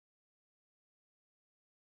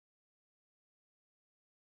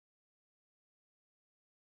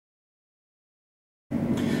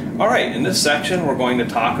Alright, in this section we're going to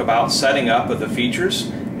talk about setting up of the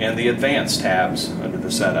features and the advanced tabs under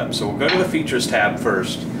the setup. So we'll go to the features tab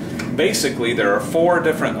first. Basically there are 4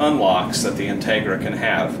 different unlocks that the Integra can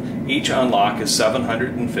have. Each unlock is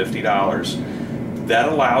 $750. That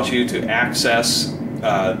allows you to access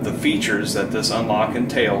the features that this unlock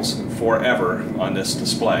entails forever on this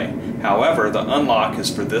display. However, the unlock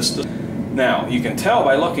is for this display. Now, you can tell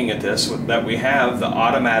by looking at this that we have the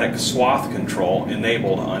automatic swath control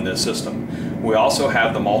enabled on this system. We also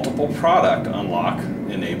have the multiple product unlock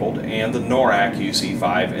enabled and the NORAC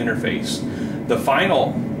UC5 interface. The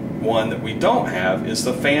final one that we don't have is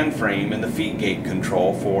the fan frame and the feed gate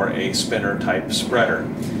control for a spinner type spreader.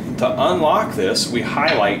 To unlock this, we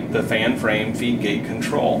highlight the fan frame feed gate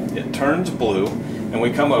control. It turns blue and we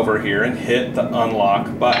come over here and hit the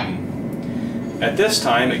unlock button. At this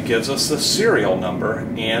time it gives us the serial number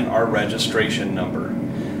and our registration number.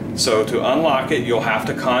 So to unlock it, you'll have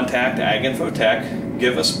to contact Ag Infotech,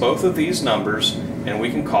 give us both of these numbers, and we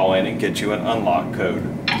can call in and get you an unlock code.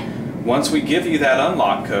 Once we give you that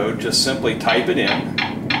unlock code, just simply type it in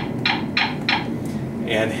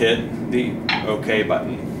and hit the OK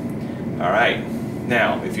button. Alright,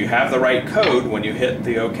 now if you have the right code, when you hit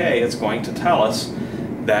the OK, it's going to tell us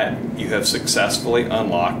that you have successfully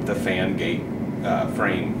unlocked the fan gate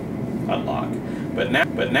frame unlock. But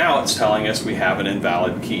now it's telling us we have an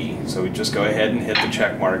invalid key. So we just go ahead and hit the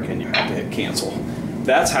check mark and you have to hit cancel.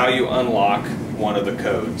 That's how you unlock one of the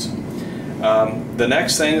codes. The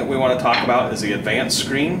next thing that we want to talk about is the advanced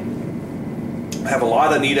screen. I have a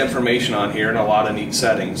lot of neat information on here and a lot of neat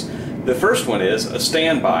settings. The first one is a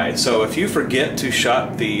standby. So if you forget to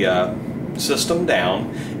shut the system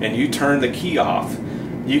down and you turn the key off,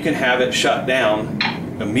 you can have it shut down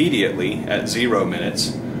immediately at 0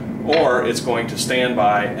 minutes, or it's going to stand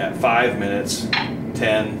by at 5 minutes,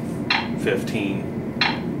 10,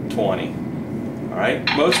 15, 20. Alright,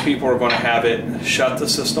 most people are going to have it shut the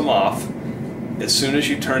system off. As soon as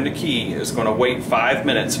you turn the key, it's going to wait 5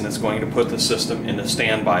 minutes and it's going to put the system in a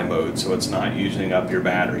standby mode so it's not using up your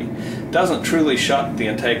battery. It doesn't truly shut the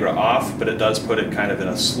Integra off, but it does put it kind of in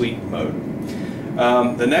a sleep mode.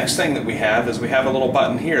 The next thing that we have is we have a little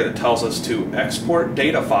button here that tells us to export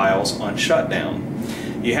data files on shutdown.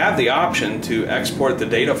 You have the option to export the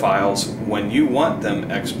data files when you want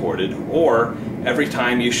them exported, or every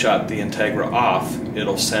time you shut the Integra off,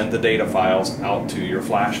 it'll send the data files out to your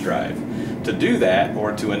flash drive. To do that,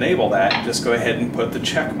 or to enable that, just go ahead and put the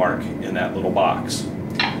check mark in that little box.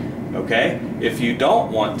 Okay? If you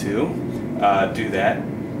don't want to do that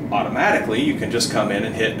automatically, you can just come in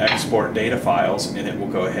and hit export data files and it will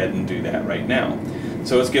go ahead and do that right now.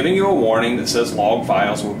 So it's giving you a warning that says log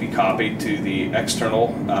files will be copied to the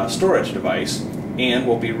external storage device and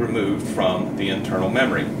will be removed from the internal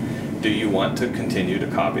memory. Do you want to continue to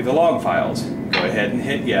copy the log files? Go ahead and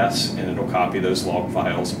hit yes and it'll copy those log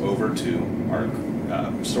files over to our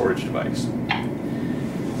storage device.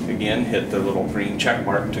 Again, hit the little green check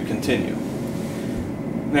mark to continue.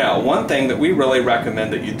 Now, one thing that we really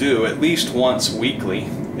recommend that you do at least once weekly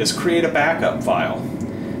is create a backup file.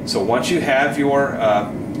 So once you have your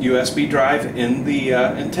USB drive in the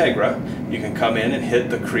Integra, you can come in and hit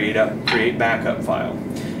the create backup file.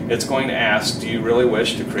 It's going to ask, do you really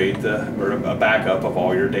wish to create a backup of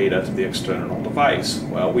all your data to the external device?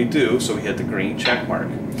 Well, we do, so we hit the green check mark.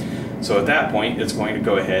 So at that point, it's going to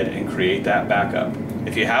go ahead and create that backup.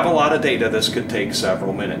 If you have a lot of data, this could take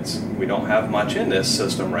several minutes. We don't have much in this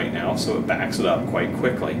system right now, so it backs it up quite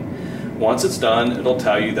quickly. Once it's done, it'll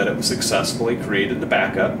tell you that it successfully created the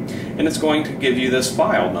backup, and it's going to give you this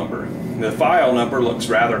file number. The file number looks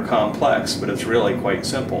rather complex, but it's really quite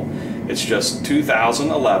simple. It's just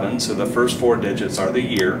 2011, so the first 4 digits are the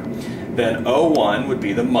year. Then 01 would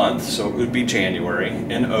be the month, so it would be January,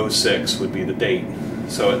 and 06 would be the date.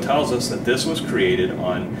 So it tells us that this was created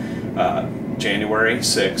on January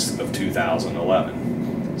 6th of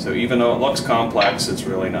 2011. So even though it looks complex, it's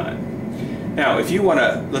really not. Now, if you want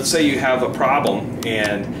to, let's say you have a problem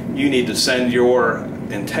and you need to send your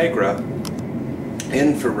Integra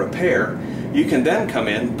in for repair, you can then come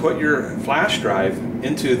in, put your flash drive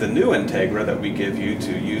into the new Integra that we give you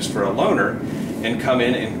to use for a loaner, and come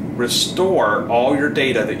in and restore all your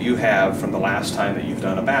data that you have from the last time that you've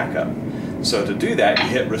done a backup. So to do that, you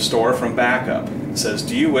hit restore from backup. It says,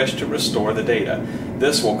 do you wish to restore the data?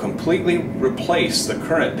 This will completely replace the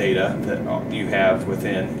current data that you have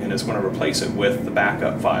within, and it's going to replace it with the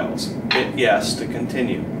backup files. Hit yes to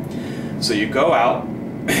continue. So you go out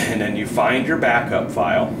and then you find your backup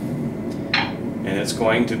file, and it's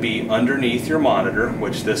going to be underneath your monitor,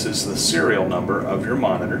 which this is the serial number of your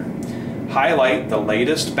monitor. Highlight the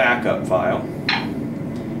latest backup file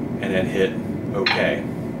and then hit OK.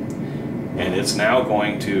 And it's now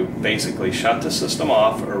going to basically shut the system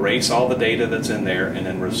off, erase all the data that's in there, and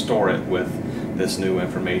then restore it with this new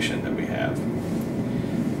information that we have.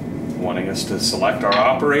 Wanting us to select our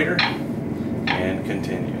operator and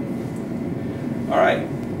continue. Alright,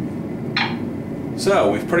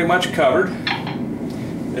 so we've pretty much covered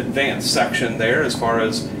advanced section there as far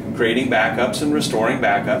as creating backups and restoring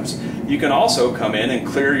backups. You can also come in and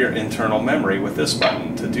clear your internal memory with this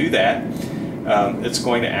button. To do that, it's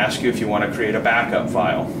going to ask you if you want to create a backup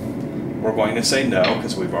file. We're going to say no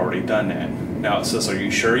because we've already done that. Now it says, are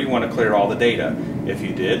you sure you want to clear all the data? If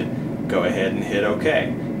you did, go ahead and hit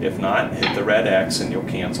OK. If not, hit the red X and you'll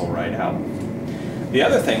cancel right out. The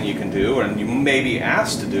other thing you can do, and you may be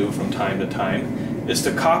asked to do from time to time, is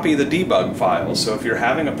to copy the debug files. So if you're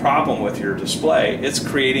having a problem with your display, it's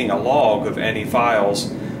creating a log of any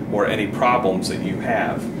files or any problems that you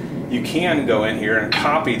have. You can go in here and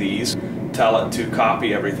copy these, tell it to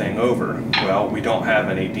copy everything over. Well, we don't have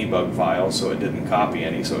any debug files, so it didn't copy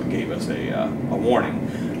any, so it gave us a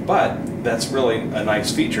warning. But that's really a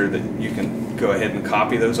nice feature that you can go ahead and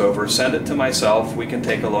copy those over, send it to myself, we can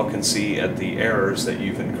take a look and see at the errors that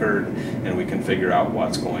you've incurred, and we can figure out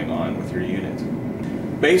what's going on with your unit.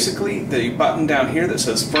 Basically, the button down here that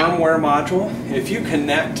says firmware module, if you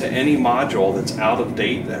connect to any module that's out of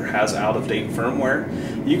date, that has out of date firmware,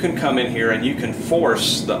 you can come in here and you can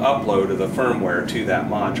force the upload of the firmware to that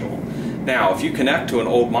module. Now, if you connect to an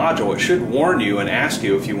old module, it should warn you and ask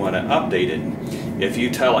you if you want to update it. If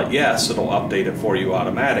you tell it yes, it'll update it for you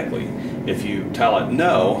automatically. If you tell it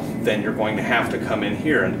no, then you're going to have to come in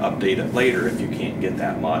here and update it later if you can't get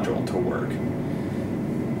that module to work.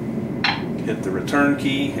 Hit the return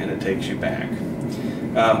key and it takes you back.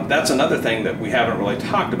 That's another thing that we haven't really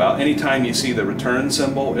talked about. Anytime you see the return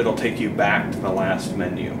symbol, it'll take you back to the last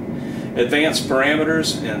menu. Advanced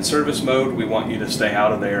parameters and service mode, we want you to stay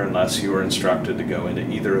out of there unless you are instructed to go into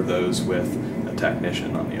either of those with a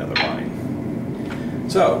technician on the other line.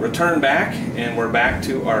 So return back, and we're back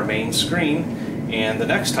to our main screen, and the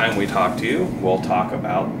next time we talk to you, we'll talk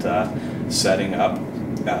about setting up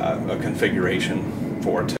a configuration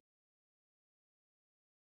for